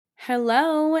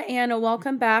Hello, and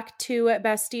welcome back to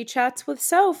Bestie Chats with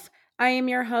Soph. I am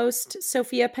your host,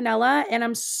 Sophia Panella, and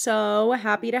I'm so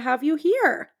happy to have you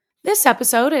here. This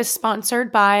episode is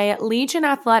sponsored by Legion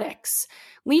Athletics.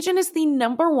 Legion is the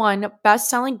 #1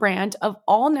 best-selling brand of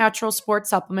all natural sports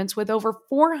supplements with over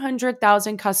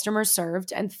 400,000 customers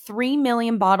served and 3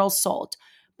 million bottles sold.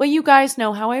 But you guys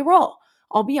know how I roll.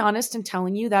 I'll be honest in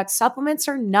telling you that supplements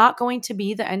are not going to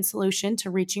be the end solution to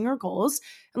reaching your goals.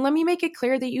 And let me make it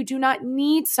clear that you do not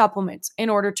need supplements in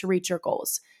order to reach your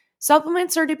goals.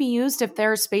 Supplements are to be used if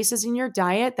there are spaces in your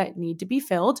diet that need to be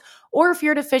filled, or if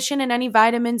you're deficient in any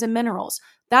vitamins and minerals.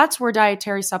 That's where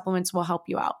dietary supplements will help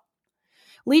you out.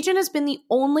 Legion has been the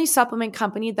only supplement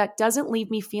company that doesn't leave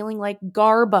me feeling like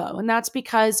garbo, and that's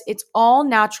because it's all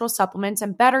natural supplements,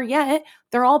 and better yet,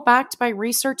 they're all backed by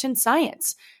research and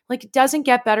science. Like, it doesn't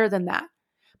get better than that.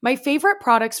 My favorite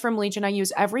products from Legion I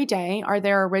use every day are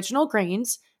their original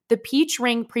grains, the Peach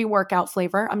Ring pre-workout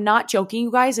flavor. I'm not joking,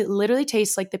 you guys. It literally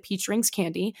tastes like the Peach Rings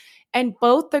candy. And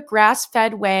both the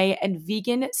grass-fed whey and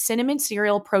vegan cinnamon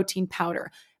cereal protein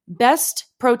powder. Best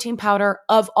protein powder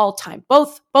of all time.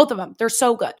 Both of them. They're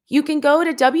so good. You can go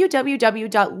to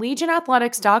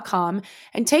www.legionathletics.com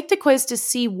and take the quiz to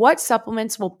see what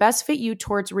supplements will best fit you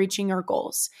towards reaching your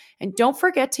goals. And don't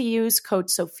forget to use code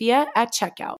Sophia at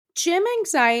checkout. Gym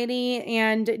anxiety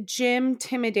and gym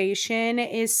intimidation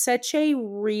is such a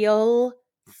real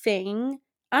thing.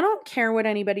 I don't care what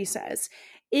anybody says.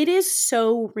 It is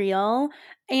so real,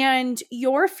 and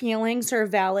your feelings are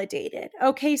validated.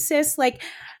 Okay, sis, like,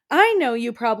 I know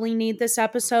you probably need this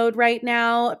episode right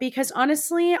now because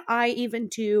honestly, I even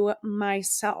do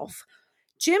myself.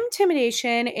 Gym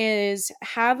intimidation is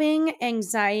having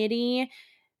anxiety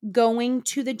going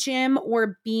to the gym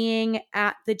or being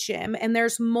at the gym. And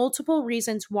there's multiple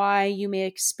reasons why you may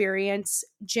experience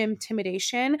gym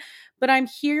intimidation, but I'm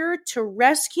here to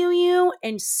rescue you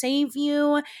and save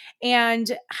you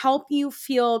and help you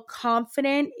feel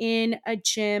confident in a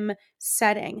gym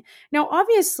setting. Now,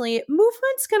 obviously,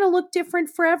 movement's going to look different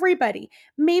for everybody.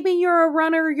 Maybe you're a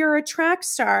runner, you're a track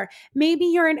star. Maybe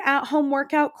you're an at-home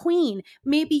workout queen.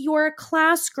 Maybe you're a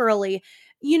class girly.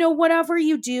 Whatever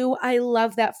you do, I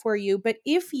love that for you. But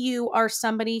if you are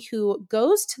somebody who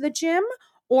goes to the gym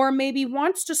or maybe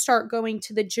wants to start going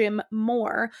to the gym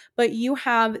more, but you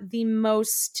have the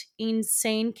most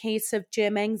insane case of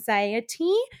gym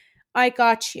anxiety, I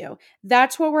got you.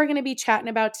 That's what we're going to be chatting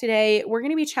about today. We're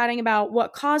going to be chatting about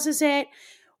what causes it,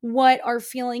 what are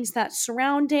feelings that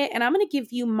surround it, and I'm going to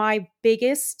give you my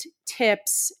biggest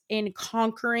tips in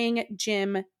conquering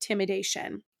gym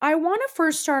intimidation. I want to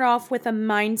first start off with a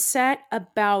mindset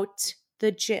about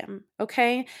the gym,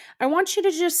 okay? I want you to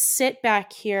just sit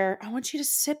back here. I want you to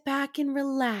sit back and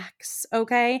relax,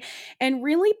 okay? And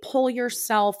really pull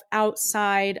yourself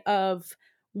outside of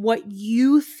what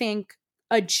you think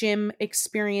a gym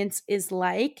experience is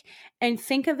like and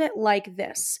think of it like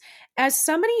this. As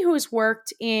somebody who has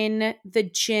worked in the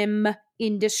gym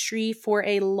industry for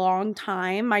a long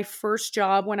time, my first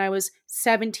job when I was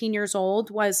 17 years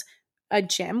old was a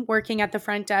gym, working at the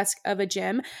front desk of a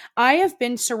gym. I have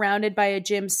been surrounded by a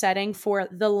gym setting for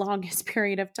the longest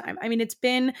period of time. I mean, it's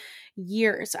been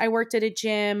years. I worked at a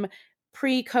gym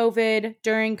pre-COVID,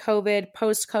 during COVID,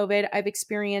 post-COVID. I've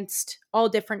experienced all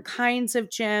different kinds of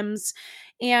gyms.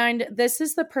 And this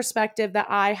is the perspective that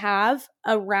I have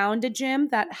around a gym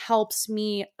that helps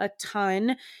me a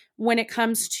ton when it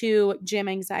comes to gym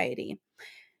anxiety.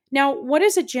 Now, what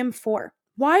is a gym for?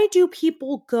 Why do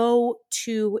people go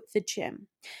to the gym?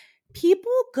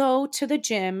 People go to the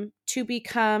gym to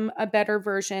become a better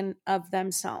version of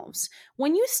themselves.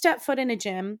 When you step foot in a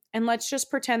gym, and let's just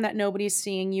pretend that nobody's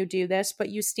seeing you do this, but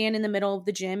you stand in the middle of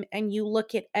the gym and you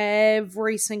look at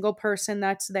every single person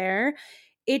that's there,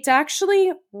 it's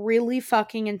actually really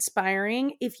fucking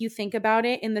inspiring if you think about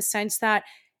it in the sense that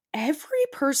every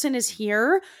person is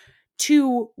here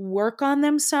to work on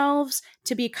themselves,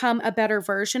 to become a better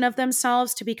version of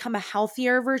themselves, to become a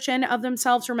healthier version of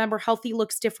themselves. Remember, healthy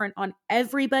looks different on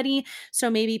everybody. So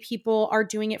maybe people are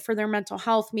doing it for their mental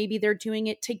health. Maybe they're doing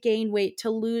it to gain weight, to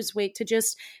lose weight, to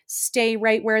just stay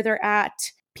right where they're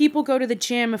at. People go to the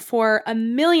gym for a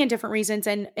million different reasons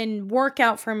and work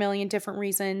out for a million different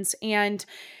reasons. And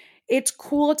it's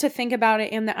cool to think about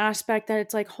it in the aspect that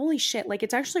it's like, holy shit, like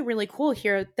it's actually really cool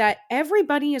here that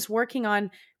everybody is working on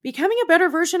becoming a better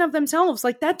version of themselves.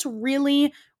 Like that's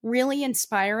really, really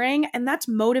inspiring and that's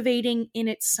motivating in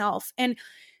itself. And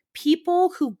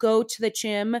people who go to the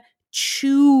gym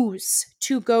choose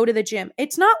to go to the gym.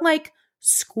 It's not like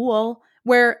school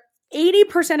where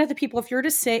 80% of the people, if you're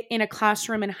to sit in a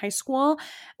classroom in high school,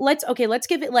 let's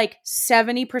give it like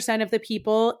 70% of the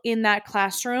people in that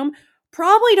classroom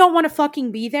probably don't want to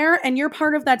fucking be there, and you're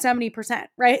part of that 70%,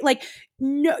 right? Like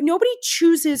nobody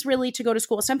chooses really to go to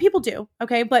school. Some people do,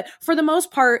 okay? But for the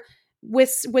most part,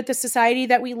 with the society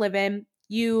that we live in,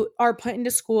 you are put into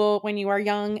school when you are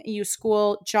young, you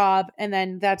school, job, and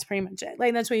then that's pretty much it.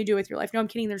 Like, that's what you do with your life. No, I'm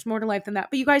kidding. There's more to life than that.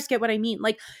 But you guys get what I mean.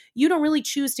 Like, you don't really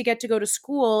choose to get to go to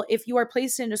school if you are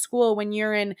placed into school when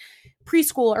you're in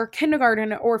preschool or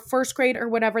kindergarten or first grade or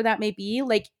whatever that may be.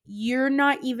 Like, you're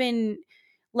not even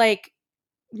like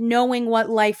knowing what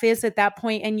life is at that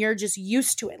point, and you're just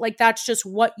used to it. Like, that's just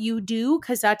what you do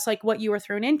because that's like what you were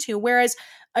thrown into. Whereas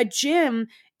a gym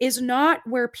is not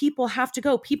where people have to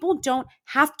go. People don't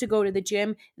have to go to the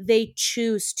gym. They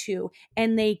choose to,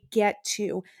 and they get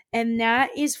to. And that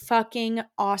is fucking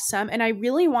awesome. And I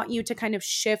really want you to kind of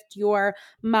shift your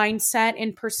mindset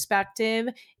and perspective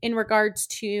in regards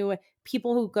to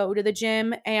people who go to the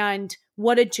gym and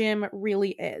what a gym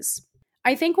really is.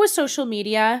 I think with social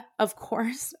media, of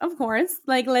course,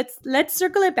 like let's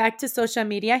circle it back to social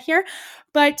media here.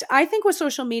 But I think with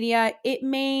social media, it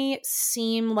may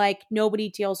seem like nobody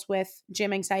deals with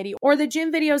gym anxiety, or the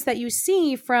gym videos that you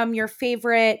see from your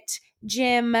favorite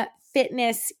gym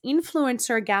fitness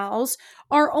influencer gals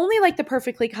are only like the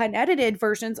perfectly cut and edited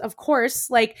versions, of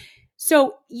course. Like,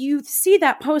 so you see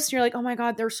that post and you're like, oh my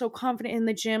God, they're so confident in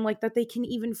the gym, like that they can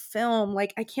even film.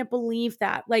 Like, I can't believe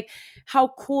that. Like, how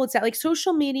cool is that? Like,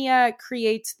 social media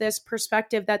creates this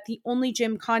perspective that the only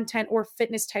gym content or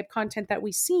fitness type content that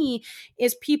we see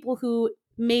is people who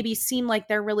maybe seem like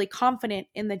they're really confident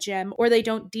in the gym, or they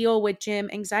don't deal with gym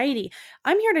anxiety.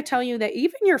 I'm here to tell you that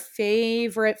even your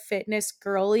favorite fitness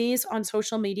girlies on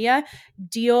social media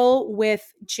deal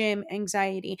with gym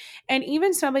anxiety. And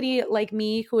even somebody like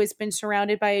me who has been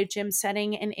surrounded by a gym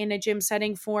setting and in a gym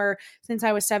setting for since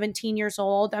I was 17 years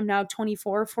old, I'm now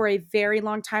 24, for a very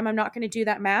long time. I'm not going to do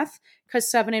that math because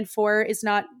 7 and 4 is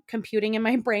not computing in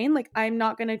my brain. Like, I'm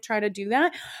not going to try to do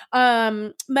that.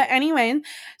 But anyway,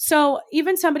 so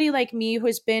even somebody like me who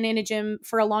has been in a gym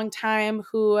for a long time,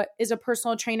 who is a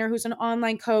personal trainer, who's an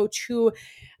online coach, who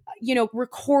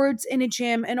records in a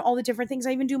gym and all the different things.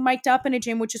 I even do mic'd up in a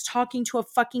gym, which is talking to a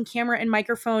fucking camera and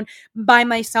microphone by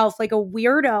myself like a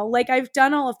weirdo. Like, I've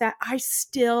done all of that. I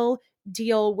still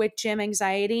deal with gym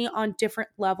anxiety on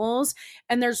different levels.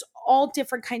 And there's all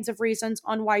different kinds of reasons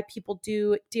on why people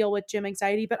do deal with gym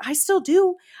anxiety, but I still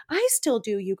do.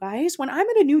 You guys. When I'm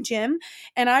at a new gym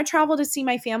and I travel to see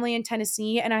my family in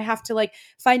Tennessee and I have to like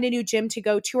find a new gym to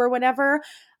go to or whatever,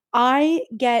 I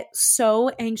get so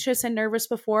anxious and nervous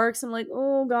before because I'm like,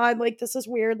 oh God, like this is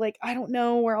weird. Like, I don't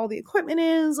know where all the equipment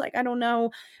is. Like, I don't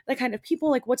know the kind of people,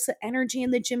 like what's the energy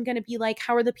in the gym going to be like?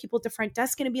 How are the people at the front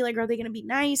desk going to be like? Are they going to be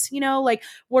nice? Like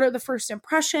what are the first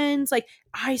impressions? Like,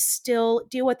 I still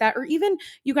deal with that. Or even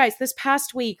you guys, this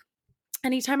past week,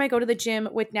 anytime I go to the gym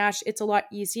with Nash, it's a lot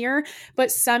easier. But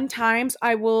sometimes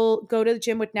I will go to the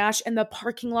gym with Nash and the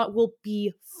parking lot will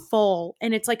be full.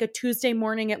 And it's like a Tuesday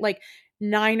morning at like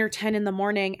 9 or 10 in the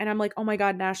morning. And I'm like, oh my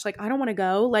God, Nash, like, I don't want to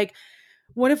go. Like,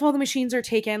 what if all the machines are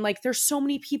taken? Like, there's so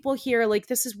many people here. Like,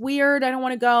 this is weird. I don't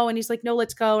want to go. And he's like, no,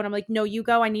 let's go. And I'm like, no, you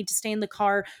go. I need to stay in the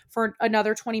car for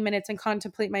another 20 minutes and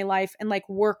contemplate my life and like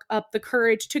work up the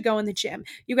courage to go in the gym.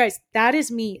 You guys, that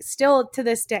is me still to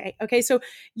this day. Okay. So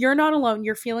you're not alone.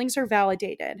 Your feelings are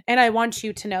validated. And I want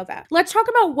you to know that. Let's talk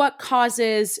about what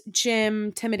causes gym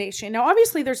intimidation. Now,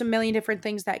 obviously, there's a million different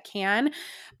things that can,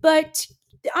 but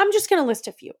I'm just going to list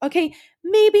a few. Okay.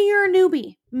 Maybe you're a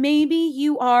newbie. Maybe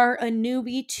you are a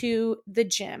newbie to the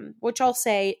gym, which I'll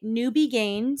say newbie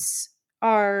gains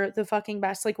are the fucking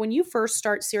best. Like, when you first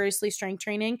start seriously strength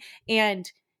training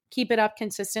and keep it up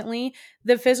consistently,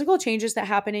 the physical changes that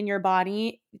happen in your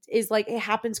body is like, it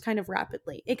happens kind of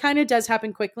rapidly. It kind of does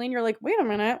happen quickly. And you're like, wait a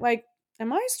minute, like,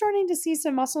 am I starting to see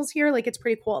some muscles here? Like, it's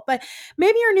pretty cool. But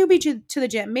maybe you're a newbie to the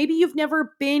gym. Maybe you've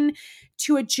never been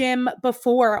to a gym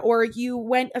before, or you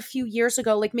went a few years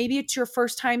ago. Like, maybe it's your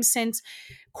first time since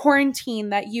quarantine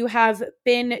that you have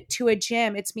been to a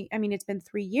gym. It's been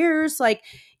 3 years. Like,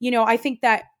 I think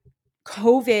that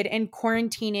COVID and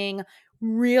quarantining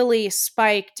really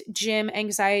spiked gym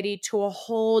anxiety to a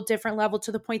whole different level,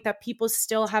 to the point that people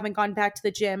still haven't gone back to the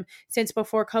gym since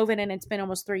before COVID. And it's been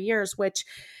almost 3 years, which,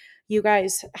 you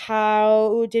guys,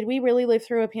 how did we really live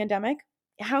through a pandemic?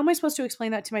 How am I supposed to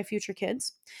explain that to my future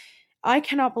kids? I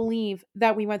cannot believe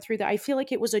that we went through that. I feel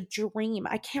like it was a dream.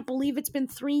 I can't believe it's been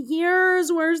 3 years.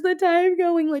 Where's the time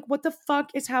going? Like, what the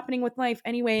fuck is happening with life?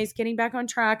 Anyways, getting back on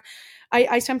track.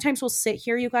 I sometimes will sit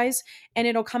here, you guys, and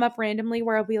it'll come up randomly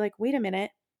where I'll be like, wait a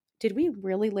minute. did we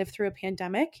really live through a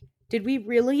pandemic? Did we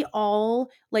really all,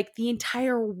 like, the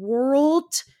entire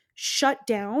world shut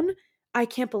down? I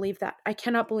can't believe that. I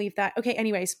cannot believe that. Okay,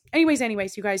 anyways,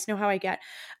 you guys know how I get.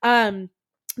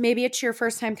 Maybe it's your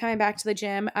first time coming back to the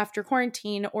gym after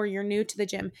quarantine, or you're new to the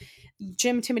gym.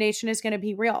 Gym intimidation is going to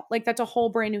be real. Like, that's a whole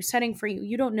brand new setting for you.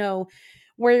 You don't know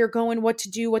where you're going, what to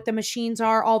do, what the machines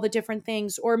are, all the different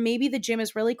things. Or maybe the gym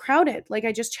is really crowded, like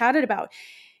I just chatted about.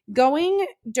 Going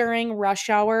during rush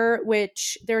hour,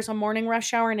 which there's a morning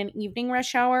rush hour and an evening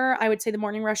rush hour. I would say the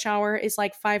morning rush hour is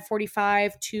like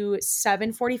 5:45 to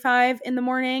 7:45 in the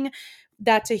morning.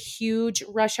 That's a huge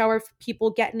rush hour for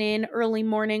people getting in early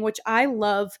morning, which I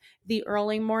love the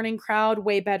early morning crowd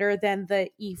way better than the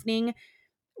evening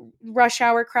rush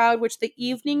hour crowd, which the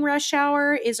evening rush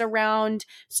hour is around,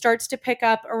 starts to pick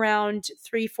up around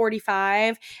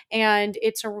 3:45, and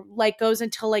it's like goes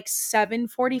until like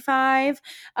 7:45.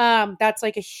 That's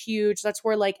like a huge, that's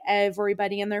where like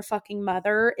everybody and their fucking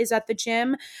mother is at the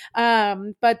gym.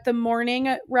 But the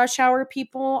morning rush hour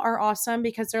people are awesome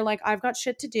because they're like, I've got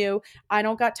shit to do. I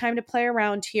don't got time to play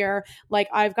around here. Like,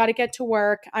 I've got to get to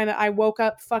work. I woke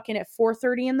up fucking at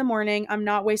 4:30 in the morning. I'm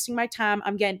not wasting my time.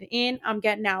 I'm getting in, I'm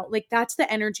getting out. Like, that's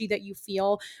the energy that you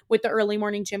feel with the early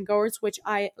morning gym goers, which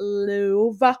I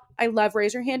love. I love.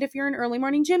 Raise your hand if you're an early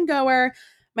morning gym goer.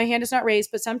 My hand is not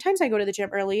raised, but sometimes I go to the gym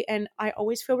early and I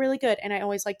always feel really good. And I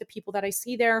always like the people that I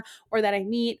see there or that I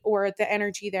meet or the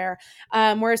energy there.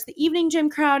 Whereas the evening gym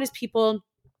crowd is people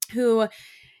who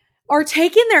are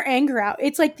taking their anger out.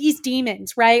 It's like these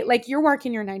demons, right? Like, you're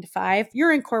working your 9 to 5,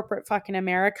 you're in corporate fucking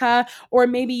America, or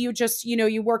maybe you just,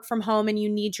 you work from home and you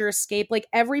need your escape. Like,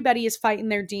 everybody is fighting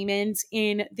their demons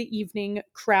in the evening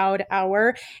crowd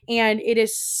hour. And it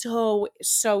is so,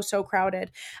 so, so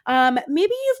crowded.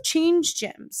 Maybe you've changed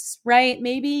gyms, right?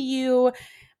 Maybe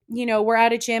we're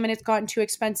at a gym and it's gotten too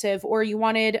expensive, or you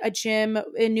wanted a gym,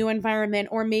 a new environment,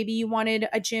 or maybe you wanted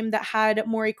a gym that had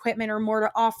more equipment or more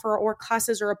to offer, or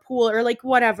classes or a pool, or like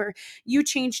whatever. You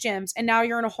changed gyms and now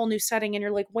you're in a whole new setting and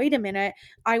you're like, wait a minute,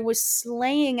 I was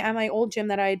slaying at my old gym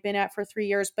that I had been at for 3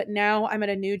 years, but now I'm at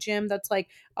a new gym that's like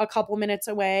a couple minutes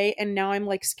away and now I'm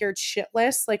like scared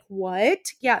shitless. Like,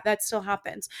 what? Yeah, that still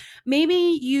happens.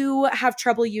 Maybe you have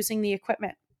trouble using the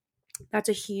equipment. That's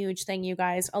a huge thing, you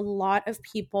guys. A lot of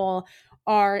people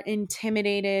are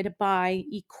intimidated by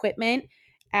equipment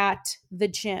at the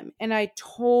gym. And I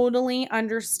totally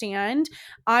understand.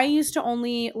 I used to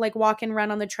only like walk and run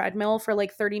on the treadmill for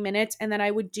like 30 minutes. And then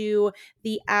I would do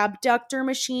the abductor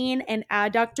machine and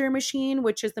adductor machine,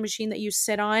 which is the machine that you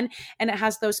sit on. And it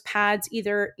has those pads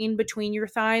either in between your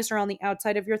thighs or on the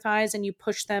outside of your thighs. And you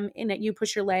push them in it. You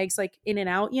push your legs like in and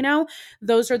out,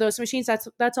 those are those machines.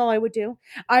 That's all I would do.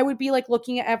 I would be like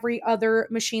looking at every other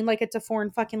machine like it's a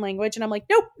foreign fucking language. And I'm like,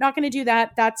 nope, not going to do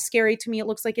that. That's scary to me. It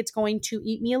looks like it's going to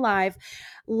eat me alive.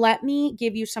 Let me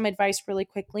give you some advice really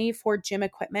quickly for gym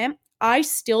equipment. I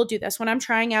still do this when I'm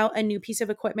trying out a new piece of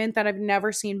equipment that I've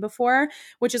never seen before,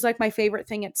 which is like my favorite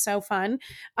thing. It's so fun.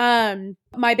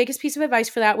 My biggest piece of advice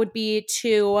for that would be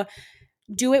to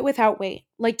do it without weight.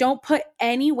 Like, don't put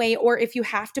any weight, or if you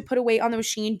have to put a weight on the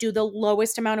machine, do the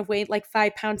lowest amount of weight, like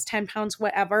 5 pounds, 10 pounds,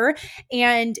 whatever,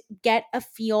 and get a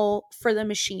feel for the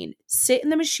machine. Sit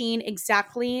in the machine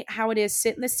exactly how it is.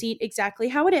 Sit in the seat exactly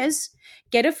how it is.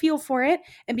 Get a feel for it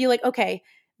and be like, okay,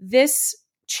 this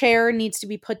chair needs to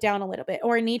be put down a little bit,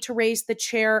 or I need to raise the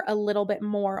chair a little bit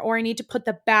more, or I need to put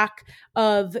the back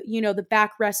of, the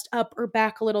backrest up or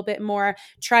back a little bit more.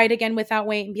 Try it again without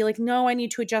weight and be like, no, I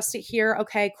need to adjust it here.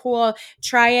 Okay, cool.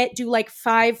 Try it. Do like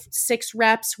 5-6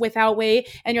 reps without weight.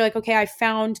 And you're like, okay, I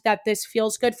found that this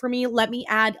feels good for me. Let me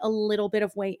add a little bit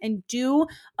of weight and do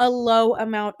a low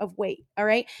amount of weight. All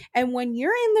right. And when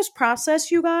you're in this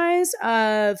process, you guys,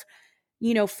 of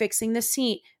fixing the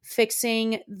seat,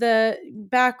 fixing the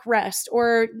backrest,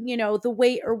 or, the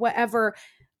weight or whatever,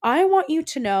 I want you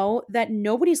to know that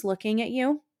nobody's looking at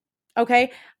you.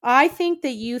 Okay. I think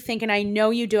that you think, and I know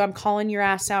you do, I'm calling your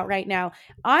ass out right now.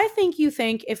 I think you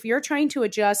think if you're trying to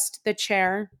adjust the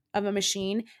chair of a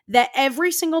machine, that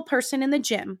every single person in the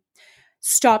gym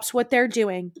stops what they're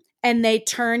doing and they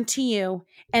turn to you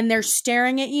and they're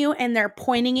staring at you and they're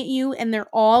pointing at you and they're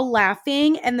all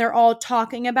laughing and they're all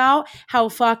talking about how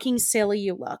fucking silly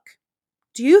you look.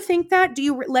 Do you think that?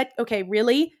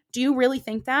 Really? Do you really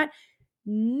think that?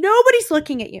 Nobody's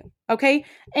looking at you. Okay.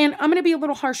 And I'm going to be a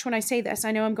little harsh when I say this.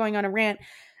 I know I'm going on a rant.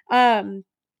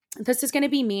 This is going to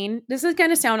be mean. This is going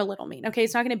to sound a little mean. Okay.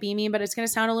 It's not going to be mean, but it's going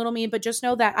to sound a little mean, but just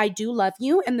know that I do love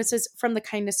you. And this is from the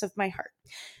kindness of my heart.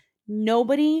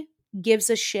 Nobody gives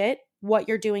a shit what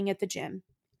you're doing at the gym.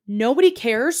 Nobody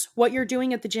cares what you're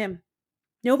doing at the gym.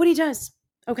 Nobody does.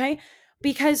 Okay.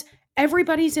 because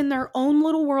everybody's in their own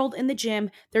little world in the gym.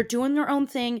 They're doing their own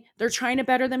thing. They're trying to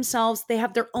better themselves. They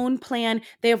have their own plan.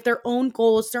 They have their own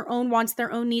goals, their own wants,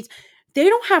 their own needs. They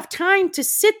don't have time to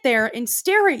sit there and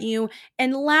stare at you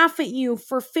and laugh at you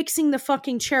for fixing the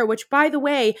fucking chair, which, by the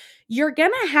way, you're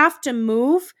going to have to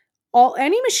move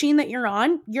any machine that you're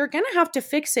on. You're going to have to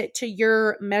fix it to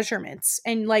your measurements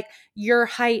and like your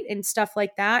height and stuff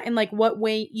like that, and like what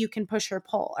weight you can push or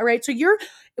pull. All right. So you're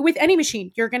with any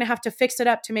machine, you're going to have to fix it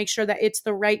up to make sure that it's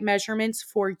the right measurements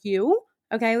for you.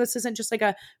 Okay, this isn't just like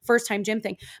a first time gym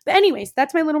thing. But anyways,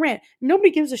 that's my little rant.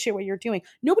 Nobody gives a shit what you're doing.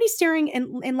 Nobody's staring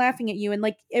and laughing at you, and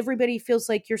like everybody feels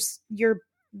like you're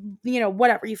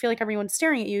whatever. You feel like everyone's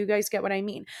staring at you. You guys get what I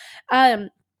mean.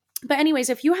 But anyways,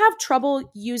 if you have trouble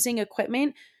using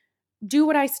equipment, do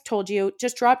what I told you.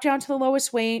 Just drop down to the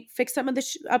lowest weight, fix some of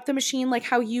up the machine like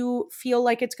how you feel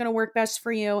like it's going to work best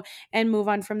for you, and move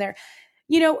on from there.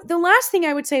 The last thing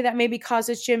I would say that maybe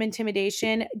causes gym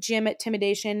intimidation,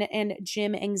 and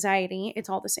gym anxiety, it's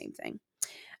all the same thing.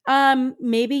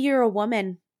 Maybe you're a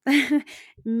woman.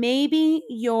 Maybe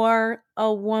you're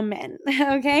a woman,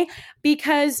 okay?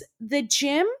 Because the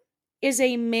gym is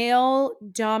a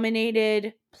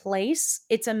male-dominated place.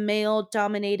 It's a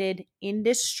male-dominated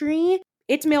industry.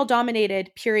 It's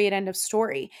male-dominated, period, end of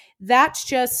story. That's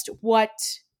just what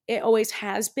it always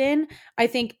has been.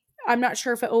 I'm not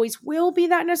sure if it always will be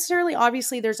that necessarily.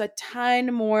 Obviously, there's a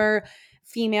ton more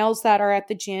females that are at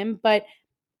the gym, but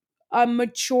a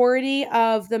majority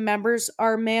of the members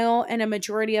are male, and a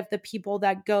majority of the people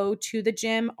that go to the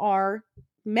gym are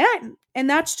men. And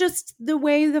that's just the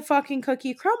way the fucking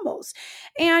cookie crumbles.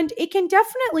 And it can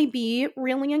definitely be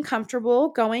really uncomfortable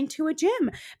going to a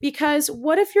gym, because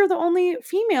what if you're the only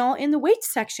female in the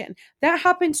weights section? That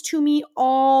happens to me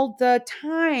all the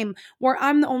time, where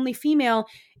I'm the only female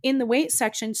in the weight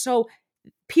section. So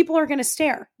people are going to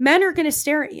stare. Men are going to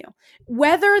stare at you.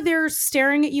 Whether they're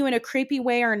staring at you in a creepy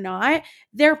way or not,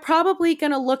 they're probably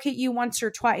going to look at you once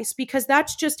or twice, because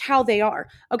that's just how they are.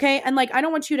 Okay. And like,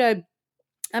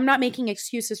 I'm not making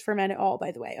excuses for men at all,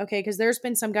 by the way. Okay. Because there's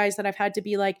been some guys that I've had to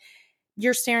be like,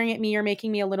 you're staring at me, you're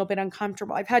making me a little bit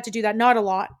uncomfortable. I've had to do that. Not a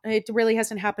lot. It really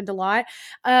hasn't happened a lot.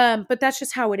 But that's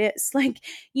just how it is. Like,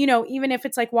 even if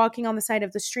it's like walking on the side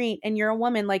of the street and you're a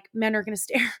woman, like men are going to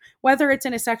stare, whether it's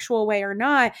in a sexual way or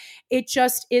not. It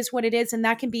just is what it is. And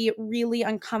that can be really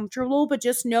uncomfortable, but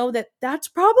just know that that's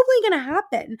probably going to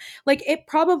happen. Like it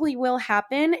probably will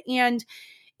happen. And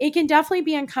it can definitely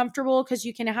be uncomfortable because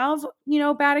you can have,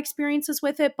 bad experiences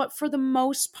with it. But for the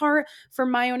most part, for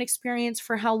my own experience,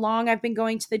 for how long I've been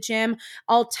going to the gym,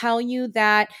 I'll tell you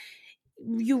that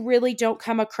you really don't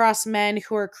come across men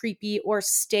who are creepy or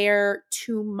stare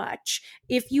too much.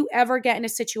 If you ever get in a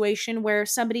situation where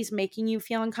somebody's making you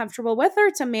feel uncomfortable, whether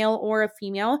it's a male or a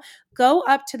female, go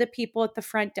up to the people at the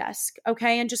front desk,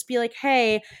 okay? And just be like,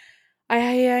 hey,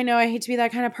 I know I hate to be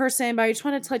that kind of person, but I just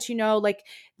wanted to let you know, like,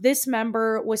 this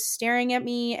member was staring at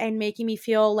me and making me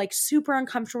feel like super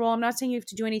uncomfortable. I'm not saying you have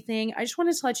to do anything. I just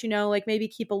wanted to let you know, like, maybe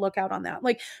keep a lookout on that.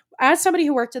 Like, as somebody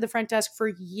who worked at the front desk for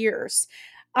years,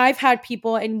 I've had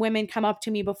people and women come up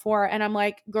to me before, and I'm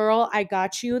like, girl, I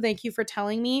got you. Thank you for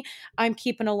telling me. I'm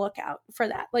keeping a lookout for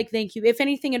that. Like, thank you. If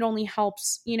anything, it only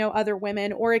helps, other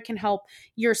women, or it can help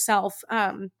yourself,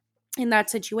 in that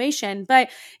situation. But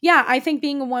yeah, I think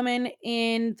being a woman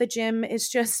in the gym is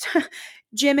just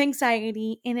gym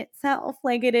anxiety in itself.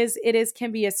 Like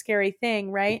can be a scary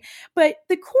thing, right? But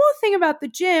the cool thing about the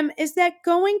gym is that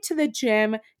going to the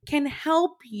gym can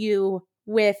help you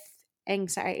with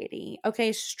anxiety.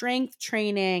 Okay. Strength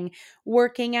training,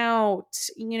 working out,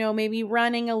 maybe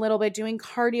running a little bit, doing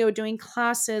cardio, doing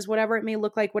classes, whatever it may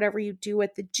look like, whatever you do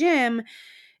at the gym,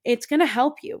 it's going to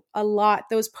help you a lot.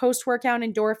 Those post-workout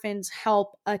endorphins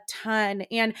help a ton.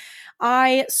 And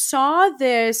I saw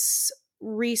this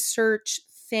research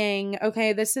thing.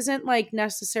 Okay, this isn't like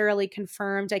necessarily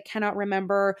confirmed. I cannot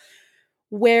remember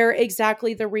where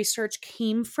exactly the research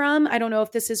came from. I don't know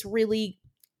if this is really,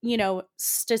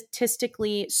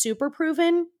 statistically super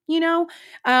proven,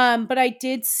 but I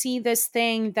did see this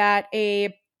thing that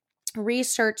a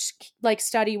research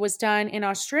study was done in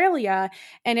Australia,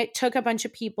 and it took a bunch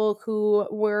of people who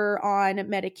were on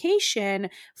medication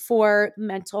for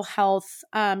mental health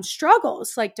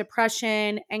struggles like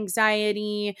depression,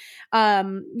 anxiety,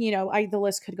 the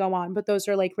list could go on, but those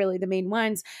are like really the main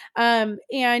ones. And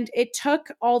it took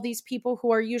all these people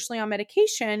who are usually on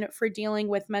medication for dealing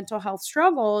with mental health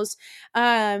struggles,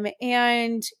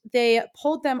 and they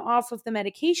pulled them off of the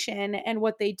medication, and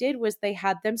what they did was they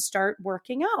had them start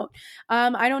working out.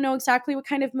 I don't know exactly what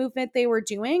kind of movement they were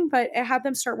doing, but it had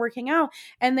them start working out.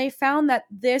 And they found that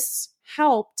this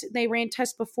helped. They ran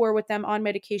tests before with them on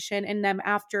medication and them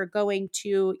after going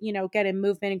to, get in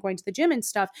movement and going to the gym and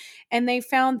stuff. And they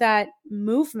found that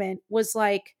movement was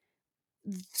like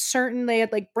certain, they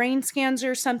had like brain scans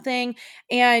or something,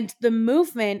 and the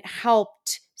movement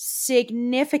helped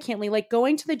significantly, like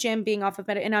going to the gym, being off of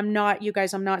it. And I'm not, you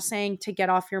guys, I'm not saying to get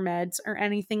off your meds or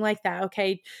anything like that,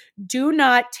 okay? Do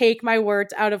not take my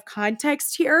words out of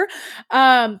context here.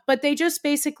 But they just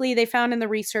basically, they found in the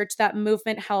research that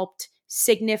movement helped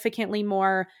significantly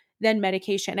more than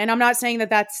medication. And I'm not saying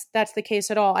that that's the case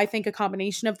at all. I think a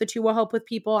combination of the two will help with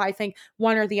people. I think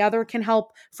one or the other can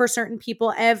help for certain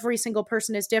people. Every single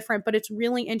person is different, but it's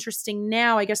really interesting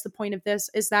now. I guess the point of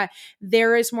this is that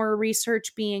there is more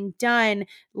research being done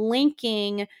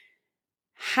linking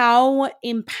how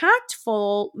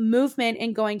impactful movement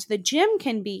and going to the gym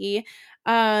can be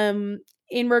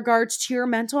in regards to your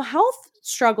mental health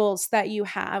struggles that you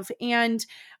have. And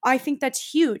I think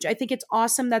that's huge. I think it's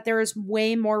awesome that there is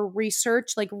way more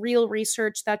research, like real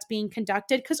research that's being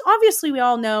conducted. Because obviously, we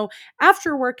all know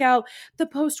after workout, the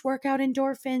post workout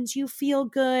endorphins, you feel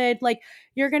good, like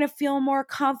you're going to feel more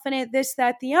confident, this,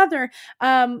 that, the other.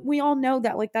 We all know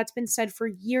that, like that's been said for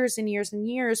years and years and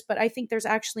years. But I think there's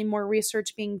actually more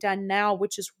research being done now,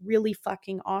 which is really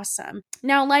fucking awesome.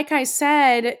 Now, like I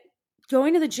said,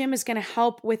 going to the gym is going to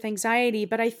help with anxiety,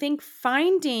 but I think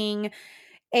finding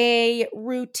a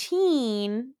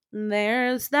routine,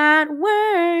 there's that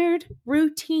word,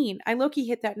 routine. I low-key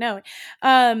hit that note,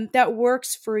 that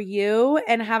works for you,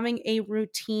 and having a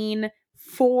routine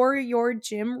for your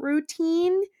gym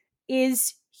routine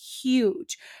is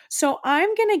huge. So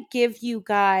I'm going to give you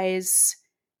guys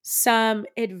some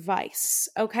advice,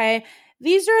 okay?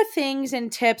 These are things and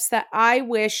tips that I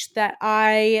wish that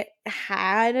I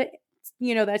had,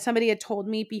 that somebody had told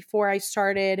me before I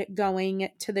started going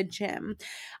to the gym.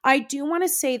 I do want to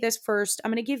say this first. I'm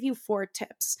going to give you 4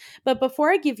 tips. But before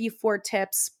I give you 4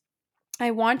 tips, I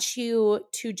want you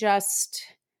to just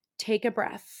take a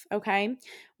breath, okay?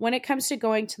 When it comes to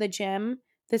going to the gym,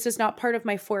 this is not part of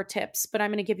my 4 tips, but I'm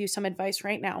going to give you some advice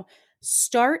right now.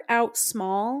 Start out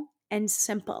small and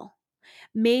simple.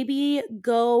 Maybe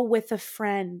go with a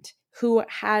friend who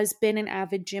has been an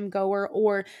avid gym goer,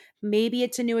 or maybe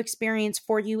it's a new experience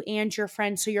for you and your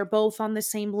friend. So you're both on the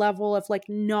same level of like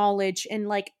knowledge and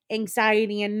like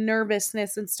anxiety and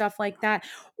nervousness and stuff like that.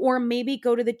 Or maybe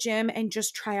go to the gym and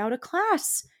just try out a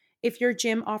class. If your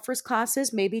gym offers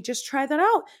classes, maybe just try that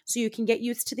out so you can get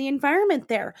used to the environment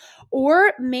there.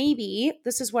 Or maybe,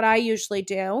 this is what I usually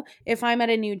do, if I'm at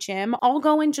a new gym, I'll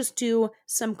go and just do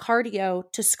some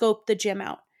cardio to scope the gym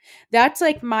out. That's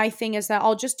like my thing, is that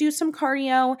I'll just do some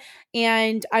cardio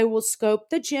and I will scope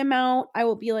the gym out. I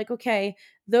will be like, okay,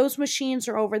 those machines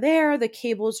are over there, the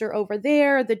cables are over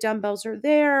there, the dumbbells are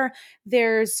there,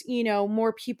 there's,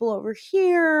 more people over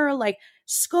here, like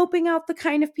scoping out the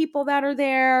kind of people that are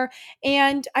there.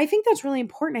 And I think that's really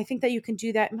important. I think that you can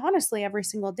do that honestly every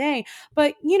single day.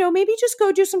 But, maybe just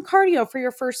go do some cardio for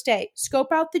your first day.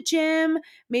 Scope out the gym,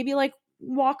 maybe like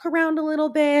walk around a little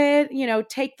bit,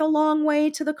 take the long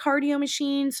way to the cardio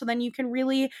machine, so then you can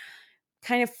really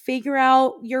kind of figure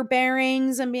out your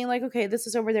bearings and being like, okay, this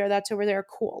is over there, that's over there,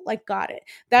 cool, like got it.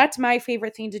 That's my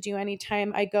favorite thing to do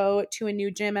anytime I go to a new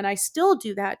gym, and I still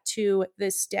do that to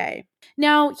this day.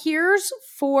 Now, here's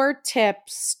 4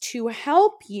 tips to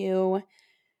help you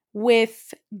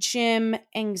with gym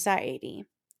anxiety.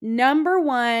 Number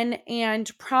 1, and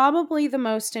probably the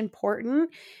most important,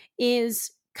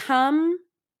 is come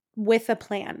with a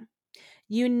plan.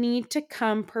 You need to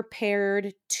come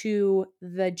prepared to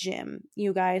the gym,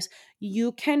 you guys.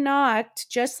 You cannot,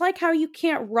 just like how you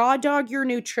can't raw dog your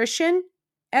nutrition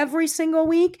every single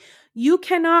week, you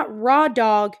cannot raw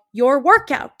dog your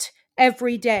workout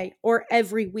every day or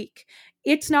every week.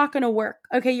 It's not going to work.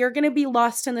 Okay, you're going to be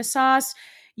lost in the sauce.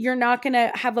 You're not going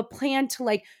to have a plan to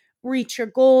like reach your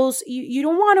goals. You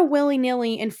don't want to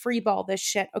willy-nilly and freeball this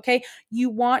shit, okay? You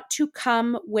want to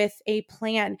come with a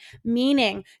plan,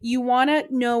 meaning you want to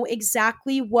know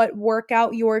exactly what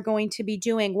workout you're going to be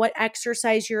doing, what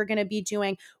exercise you're going to be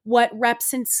doing, what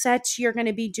reps and sets you're going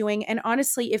to be doing. And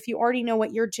honestly, if you already know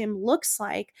what your gym looks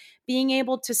like, being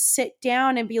able to sit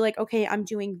down and be like, okay, I'm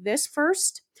doing this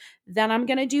first, then I'm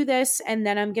going to do this, and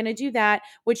then I'm going to do that,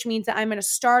 which means that I'm going to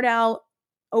start out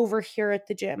over here at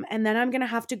the gym, and then I'm going to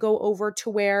have to go over to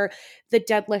where the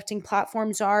deadlifting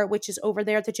platforms are, which is over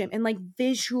there at the gym, and like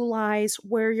visualize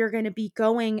where you're going to be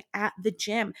going at the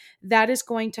gym. That is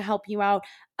going to help you out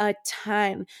a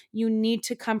ton. You need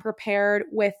to come prepared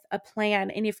with a plan.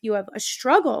 And if you have a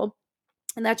struggle,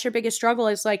 and that's your biggest struggle,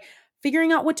 is like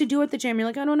figuring out what to do at the gym. You're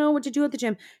like, I don't know what to do at the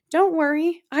gym. Don't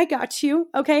worry. I got you.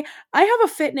 Okay. I have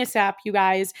a fitness app, you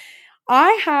guys.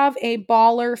 I have a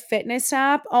Baller fitness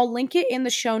app. I'll link it in the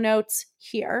show notes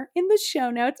here. In the show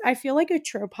notes. I feel like a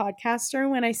true podcaster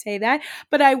when I say that,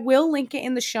 but I will link it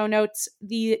in the show notes,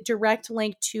 the direct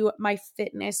link to my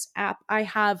fitness app. I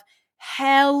have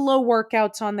hella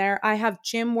workouts on there. I have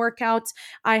gym workouts.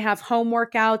 I have home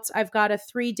workouts. I've got a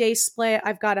 3-day split.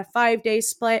 I've got a 5-day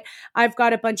split. I've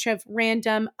got a bunch of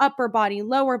random upper body,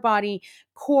 lower body,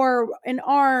 core and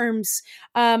arms,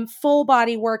 full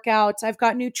body workouts. I've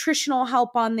got nutritional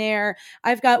help on there.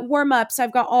 I've got warm ups.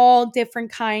 I've got all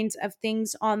different kinds of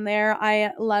things on there.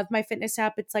 I love my fitness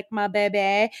app. It's like my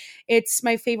baby. It's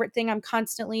my favorite thing. I'm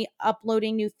constantly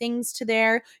uploading new things to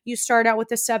there. You start out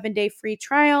with a 7-day free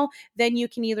trial. Then you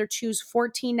can either choose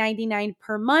 $14.99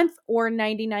 per month or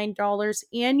 $99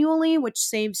 annually, which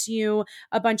saves you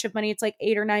a bunch of money. It's like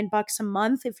 $8 or $9 a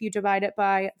month if you divide it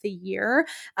by the year.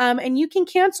 And you can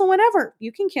cancel whenever.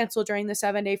 You can cancel during the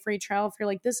 7-day free trial if you're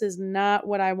like, this is not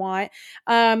what I want.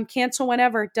 Cancel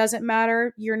whenever. Doesn't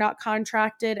matter. You're not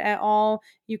contracted at all.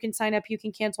 You can sign up, you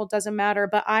can cancel, doesn't matter.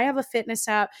 But I have a fitness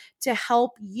app to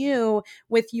help you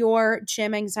with your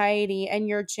gym anxiety and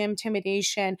your gym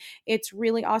intimidation. It's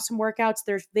really awesome workouts.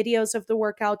 There's videos of the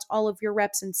workouts. All of your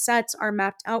reps and sets are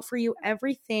mapped out for you.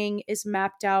 Everything is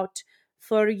mapped out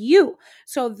for you.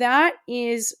 So that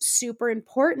is super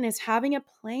important, is having a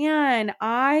plan.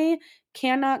 I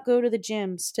cannot go to the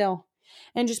gym still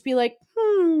and just be like, what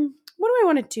do I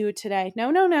want to do today?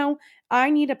 No. I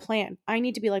need a plan. I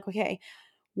need to be like, okay,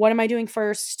 what am I doing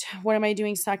first? What am I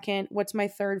doing second? What's my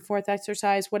third, fourth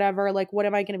exercise? Whatever. Like, what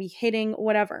am I going to be hitting?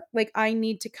 Whatever. Like, I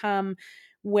need to come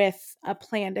with a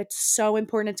plan. It's so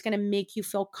important. It's going to make you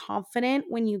feel confident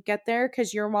when you get there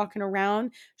because you're walking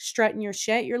around strutting your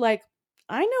shit. You're like,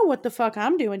 I know what the fuck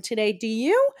I'm doing today. Do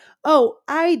you? Oh,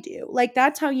 I do. Like,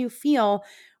 that's how you feel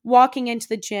walking into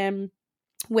the gym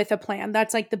with a plan.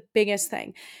 That's like the biggest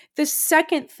thing. The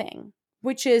second thing,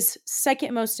 which is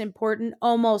second most important,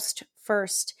 almost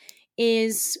first,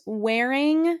 is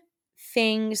wearing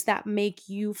things that make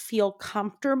you feel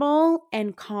comfortable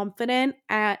and confident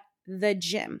at the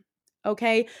gym.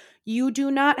 Okay. You do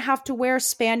not have to wear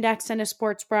spandex and a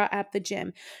sports bra at the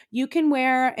gym. You can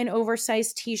wear an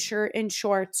oversized t-shirt and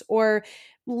shorts, or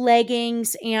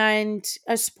leggings and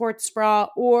a sports bra,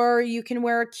 or you can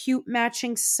wear a cute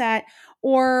matching set,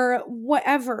 or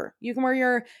whatever. You can wear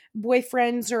your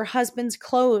boyfriend's or husband's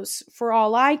clothes for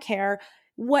all I care.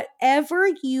 Whatever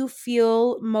you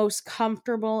feel most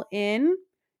comfortable in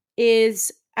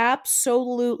is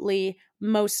absolutely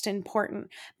most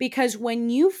important, because when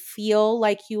you feel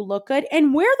like you look good,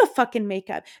 and wear the fucking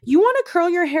makeup. You want to curl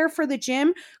your hair for the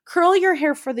gym? Curl your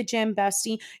hair for the gym,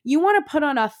 bestie. You want to put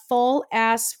on a full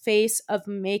ass face of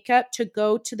makeup to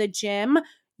go to the gym?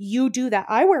 You do that.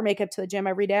 I wear makeup to the gym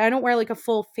every day. I don't wear like a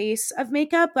full face of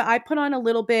makeup, but I put on a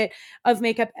little bit of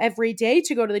makeup every day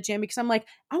to go to the gym because I'm like,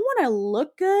 I want to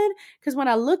look good, because when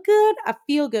I look good, I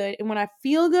feel good. And when I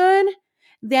feel good,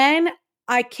 then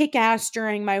I kick ass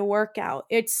during my workout.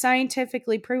 It's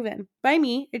scientifically proven by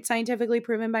me. It's scientifically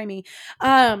proven by me.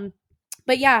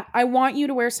 But yeah, I want you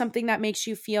to wear something that makes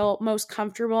you feel most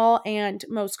comfortable and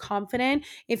most confident.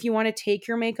 If you want to take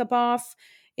your makeup off,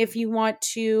 if you want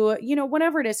to,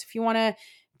 whatever it is, if you want to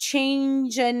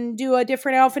change and do a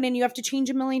different outfit and you have to change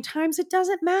a million times, it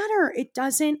doesn't matter. It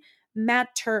doesn't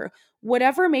matter.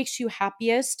 Whatever makes you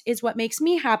happiest is what makes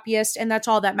me happiest, and that's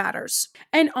all that matters.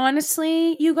 And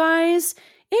honestly, you guys,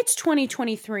 it's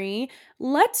 2023.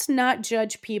 Let's not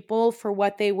judge people for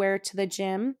what they wear to the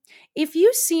gym. If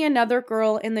you see another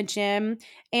girl in the gym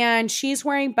and she's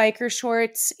wearing biker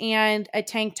shorts and a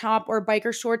tank top, or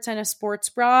biker shorts and a sports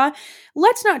bra,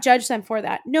 let's not judge them for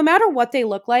that. No matter what they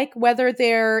look like, whether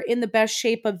they're in the best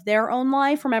shape of their own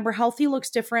life, remember, healthy looks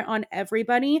different on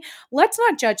everybody. Let's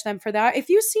not judge them for that. If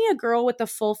you see a girl with a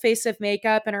full face of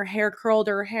makeup and her hair curled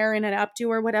or her hair in an updo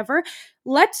or whatever,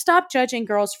 let's stop judging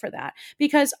girls for that.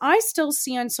 Because I still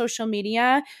see on social media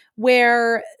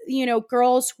where,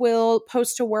 girls will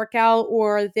post a workout,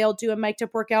 or they'll do a mic'd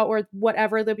up workout or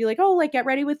whatever. They'll be like, oh, like, get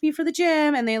ready with me for the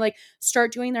gym. And they like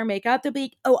start doing their makeup. They'll be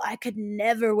like, oh, I could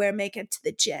never wear makeup to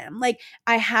the gym. Like,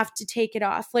 I have to take it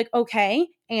off. Like, okay.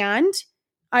 And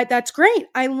that's great.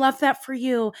 I love that for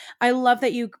you. I love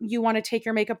that you want to take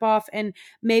your makeup off, and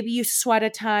maybe you sweat a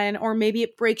ton, or maybe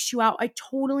it breaks you out. I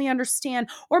totally understand.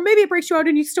 Or maybe it breaks you out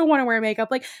and you still want to wear makeup.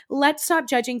 Like, let's stop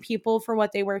judging people for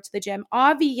what they wear to the gym.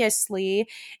 Obviously,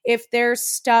 if there's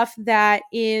stuff that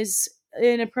is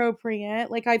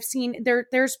inappropriate, like I've seen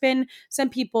there's been some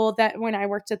people that when I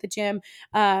worked at the gym,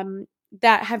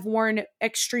 that have worn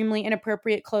extremely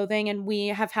inappropriate clothing, and we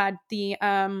have had the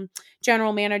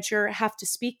general manager have to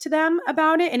speak to them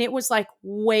about it, and it was like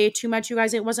way too much, you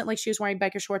guys. It wasn't like she was wearing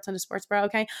biker shorts and a sports bra,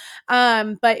 okay?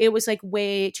 But it was like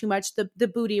way too much. The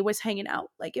booty was hanging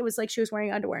out, like it was like she was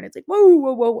wearing underwear, and it's like whoa,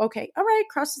 whoa, whoa, okay, all right,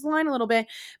 crosses the line a little bit.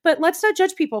 But let's not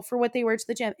judge people for what they wear to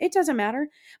the gym. It doesn't matter,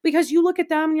 because you look at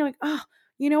them and you're like, oh,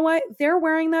 you know what? They're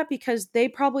wearing that because they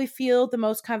probably feel the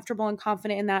most comfortable and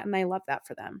confident in that, and I love that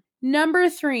for them. Number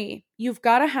 3, you've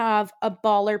got to have a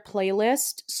baller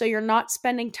playlist so you're not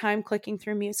spending time clicking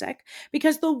through music,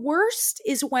 because the worst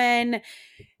is when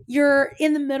you're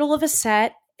in the middle of a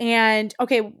set. And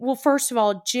okay, well, first of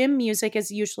all, gym music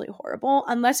is usually horrible,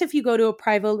 unless if you go to a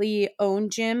privately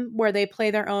owned gym where they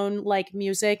play their own like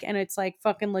music and it's like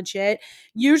fucking legit.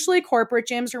 Usually corporate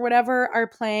gyms or whatever are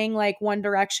playing like One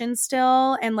Direction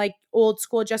still and like old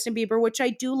school Justin Bieber, which I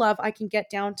do love. I can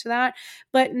get down to that,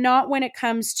 but not when it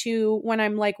comes to when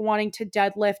I'm like wanting to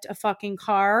deadlift a fucking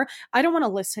car. I don't want to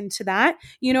listen to that.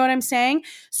 You know what I'm saying?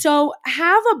 So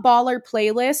have a baller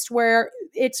playlist where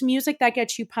it's music that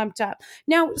gets you pumped up.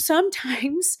 Now,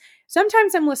 sometimes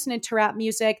I'm listening to rap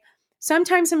music.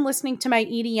 Sometimes I'm listening to my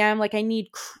EDM. Like I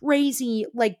need crazy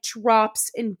like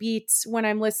drops and beats when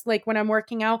I'm when I'm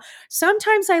working out.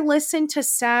 Sometimes I listen to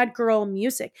sad girl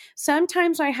music.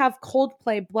 Sometimes I have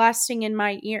Coldplay blasting in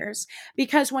my ears,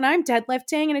 because when I'm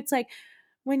deadlifting and it's like,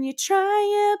 when you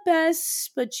try your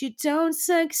best, but you don't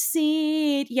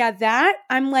succeed. Yeah, that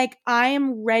I'm like, I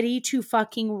am ready to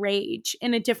fucking rage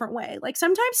in a different way. Like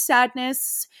sometimes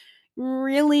sadness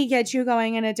really gets you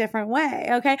going in a different way.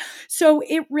 Okay. So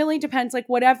it really depends. Like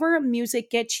whatever music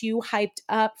gets you hyped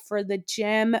up for the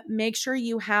gym, make sure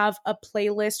you have a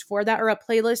playlist for that, or a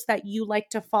playlist that you like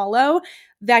to follow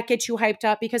that gets you hyped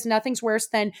up, because nothing's worse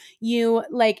than you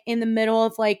like in the middle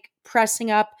of like pressing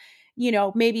up,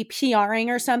 maybe PRing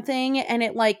or something, and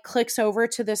it like clicks over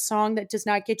to this song that does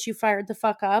not get you fired the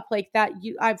fuck up. Like that,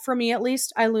 for me at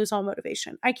least, I lose all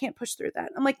motivation. I can't push through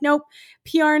that. I'm like, nope,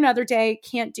 PR another day,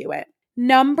 can't do it.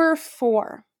 Number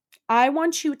 4, I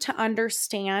want you to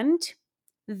understand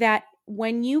that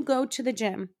when you go to the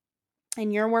gym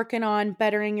and you're working on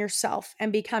bettering yourself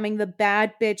and becoming the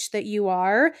bad bitch that you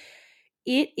are,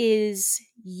 it is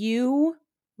you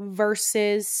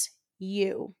versus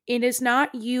you. It is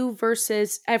not you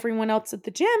versus everyone else at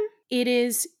the gym. It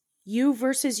is you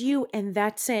versus you, and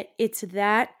that's it. It's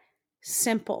that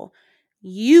simple.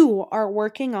 You are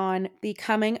working on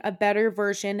becoming a better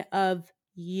version of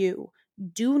you.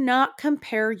 Do not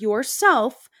compare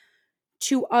yourself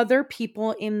to other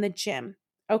people in the gym.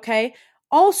 Okay.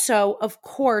 Also, of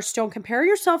course, don't compare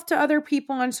yourself to other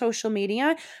people on social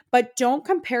media, but don't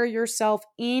compare yourself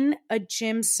in a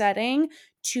gym setting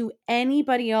to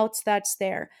anybody else that's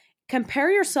there.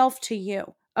 Compare yourself to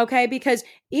you. Okay, because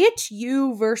it's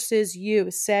you versus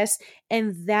you, sis.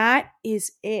 And that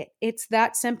is it. It's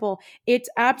that simple. It's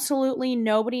absolutely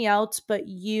nobody else but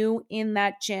you in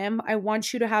that gym. I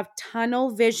want you to have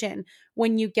tunnel vision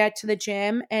when you get to the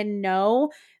gym and know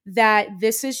that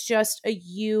this is just a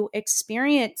you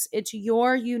experience. It's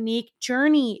your unique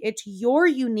journey. It's your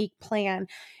unique plan.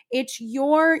 It's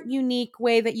your unique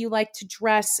way that you like to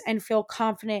dress and feel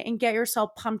confident and get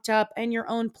yourself pumped up, and your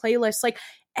own playlist. Like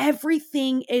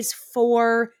everything is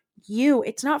for you.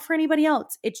 It's not for anybody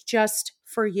else. It's just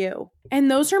for you. And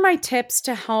those are my tips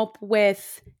to help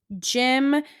with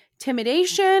gym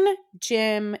intimidation,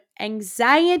 gym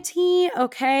anxiety.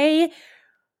 Okay.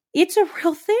 It's a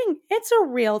real thing. It's a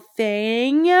real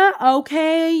thing.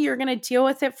 Okay. You're going to deal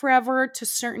with it forever to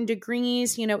certain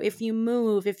degrees. If you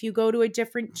move, if you go to a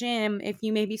different gym, if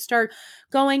you maybe start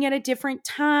going at a different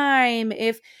time,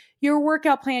 if your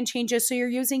workout plan changes, so you're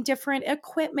using different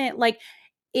equipment, like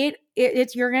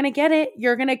it's you're going to get it.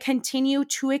 You're going to continue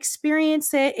to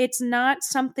experience it. It's not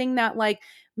something that like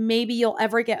maybe you'll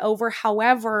ever get over.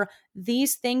 However,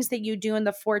 these things that you do in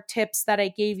the 4 tips that I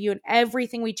gave you and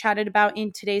everything we chatted about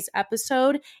in today's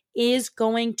episode is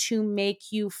going to make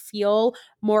you feel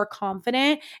more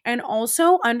confident. And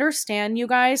also understand, you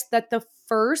guys, that the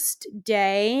first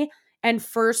day and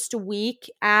first week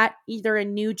at either a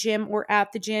new gym or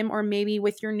at the gym, or maybe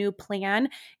with your new plan,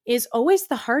 is always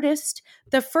the hardest.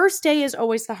 The first day is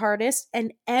always the hardest.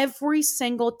 And every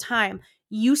single time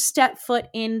you step foot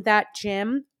in that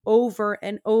gym over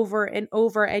and over and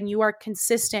over, and you are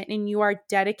consistent and you are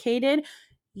dedicated,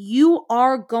 you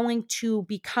are going to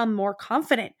become more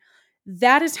confident.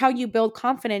 That is how you build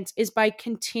confidence, is by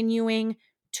continuing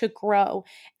to grow.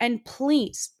 And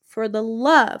please, for the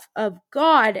love of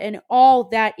God and all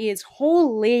that is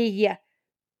holy,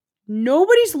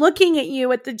 Nobody's looking at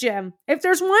you at the gym. If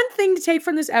there's one thing to take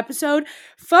from this episode,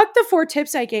 fuck the 4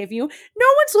 tips I gave you. No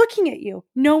one's looking at you.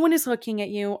 No one is looking at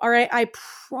you. All right. I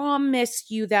promise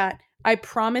you that. I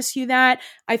promise you that.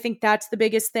 I think that's the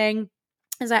biggest thing,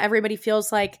 is that everybody feels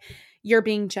like you're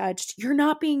being judged. You're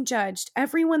not being judged.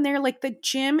 Everyone there, like, the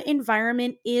gym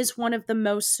environment is one of the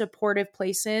most supportive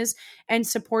places and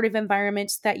supportive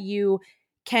environments that you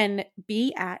can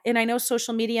be at. And I know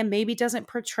social media maybe doesn't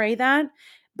portray that,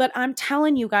 but I'm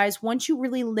telling you guys, once you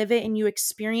really live it and you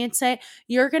experience it,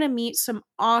 you're going to meet some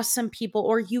awesome people,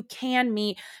 or you can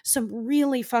meet some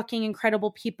really fucking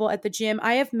incredible people at the gym.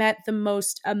 I have met the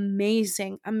most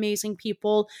amazing, amazing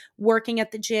people working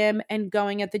at the gym and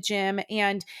going at the gym.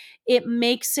 And it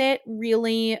makes it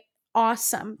really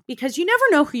awesome because you never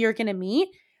know who you're going to meet.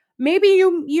 Maybe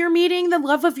you're meeting the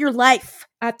love of your life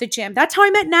at the gym. That's how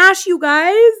I met Nash, you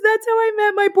guys. That's how I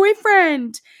met my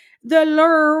boyfriend. The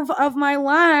love of my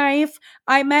life,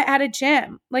 I met at a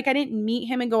gym. Like, I didn't meet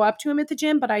him and go up to him at the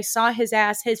gym, but I saw his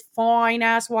fine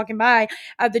ass walking by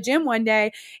at the gym one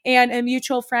day, and a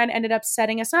mutual friend ended up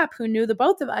setting us up who knew the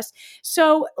both of us.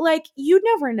 So, like, you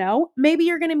never know. Maybe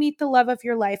you're going to meet the love of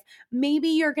your life. Maybe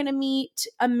you're going to meet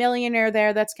a millionaire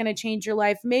there that's going to change your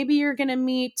life. Maybe you're going to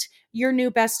meet your new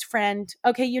best friend.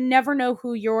 Okay, you never know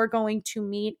who you're going to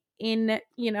meet in,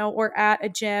 or at a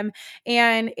gym.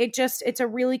 And it's a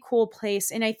really cool place.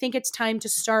 And I think it's time to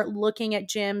start looking at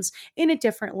gyms in a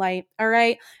different light. All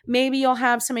right. Maybe you'll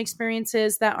have some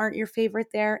experiences that aren't your favorite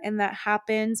there, and that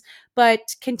happens,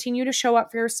 but continue to show up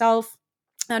for yourself.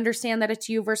 Understand that it's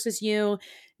you versus you.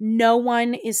 No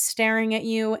one is staring at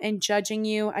you and judging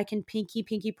you. I can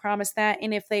pinky promise that.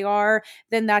 And if they are,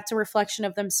 then that's a reflection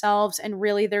of themselves. And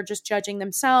really, they're just judging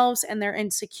themselves and they're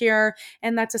insecure.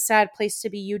 And that's a sad place to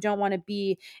be. You don't want to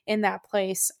be in that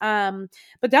place.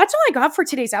 But that's all I got for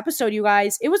today's episode, you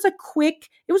guys. It was a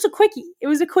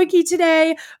quickie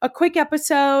today, a quick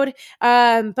episode.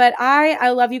 But I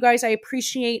love you guys. I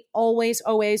appreciate always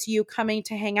you coming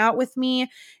to hang out with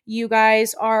me. You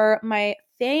guys are my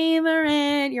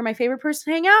favorite. You're my favorite person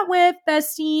to hang out with,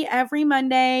 bestie. Every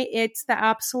Monday, it's the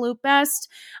absolute best.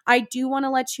 I do want to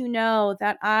let you know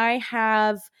that I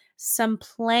have some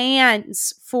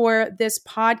plans for this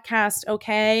podcast,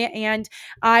 okay? And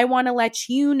I want to let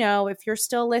you know, if you're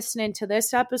still listening to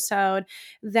this episode,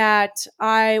 that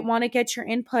I want to get your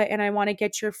input and I want to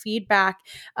get your feedback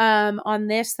on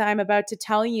this that I'm about to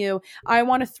tell you. I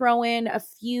want to throw in a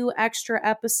few extra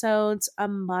episodes a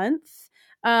month.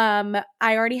 I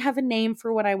already have a name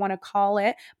for what I want to call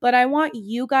it, but I want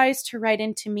you guys to write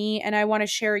into me and I want to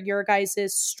share your guys'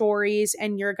 stories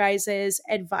and your guys'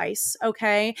 advice.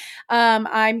 Okay.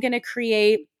 I'm going to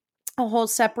create a whole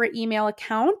separate email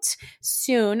account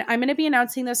soon. I'm going to be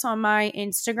announcing this on my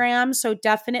Instagram. So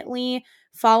definitely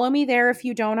follow me there if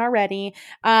you don't already.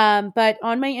 But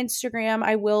on my Instagram,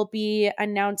 I will be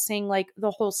announcing like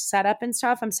the whole setup and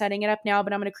stuff. I'm setting it up now,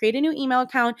 but I'm going to create a new email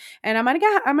account and I'm going to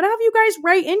have you guys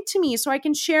write into me so I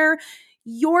can share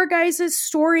your guys'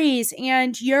 stories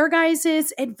and your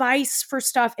guys' advice for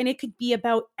stuff. And it could be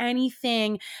about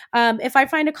anything. If I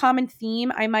find a common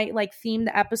theme, I might like theme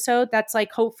the episode. That's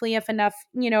like, hopefully if enough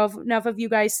of you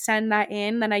guys send that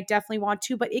in, then I definitely want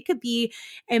to, but it could be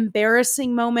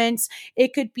embarrassing moments.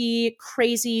 It could be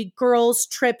crazy girls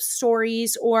trip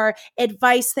stories or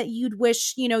advice that you'd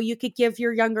wish, you could give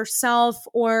your younger self,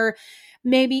 or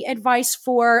maybe advice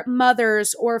for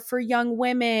mothers or for young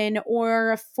women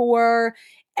or for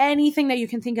anything that you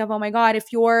can think of. Oh my God,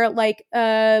 if you're like,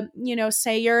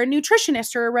 say you're a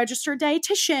nutritionist or a registered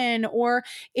dietitian, or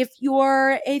if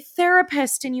you're a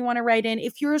therapist and you want to write in,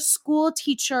 if you're a school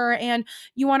teacher and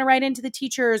you want to write into the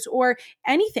teachers, or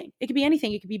anything. It could be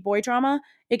anything. It could be boy drama.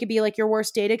 It could be like your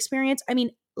worst date experience. I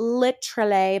mean,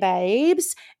 literally,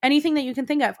 babes, anything that you can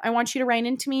think of. I want you to write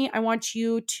into me. I want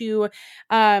you to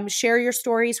share your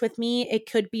stories with me. It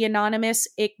could be anonymous.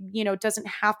 It doesn't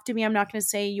have to be. I'm not going to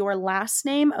say your last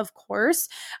name, of course.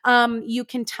 You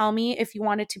can tell me if you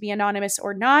want it to be anonymous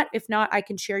or not. If not, I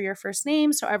can share your first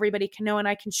name so everybody can know and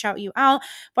I can shout you out.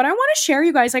 But I want to share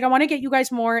you guys. Like, I want to get you guys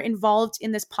more involved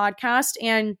in this podcast,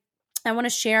 and I want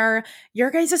to share your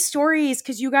guys' stories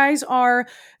because you guys are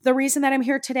the reason that I'm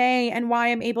here today, and why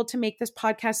I'm able to make this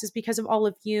podcast is because of all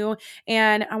of you.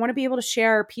 And I want to be able to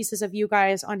share pieces of you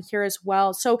guys on here as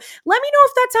well. So let me know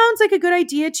if that sounds like a good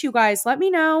idea to you guys. Let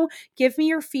me know. Give me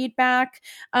your feedback.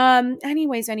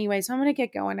 Anyways, I'm going to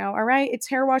get going now. All right. It's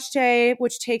hair wash day,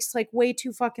 which takes like way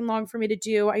too fucking long for me to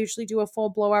do. I usually do a full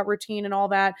blowout routine and all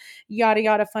that yada,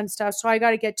 yada fun stuff. So I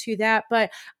got to get to that, but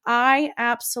I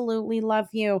absolutely love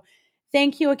you.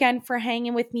 Thank you again for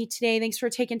hanging with me today. Thanks for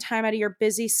taking time out of your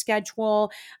busy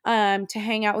schedule to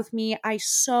hang out with me. I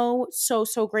so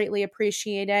greatly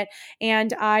appreciate it.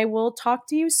 And I will talk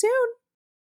to you soon.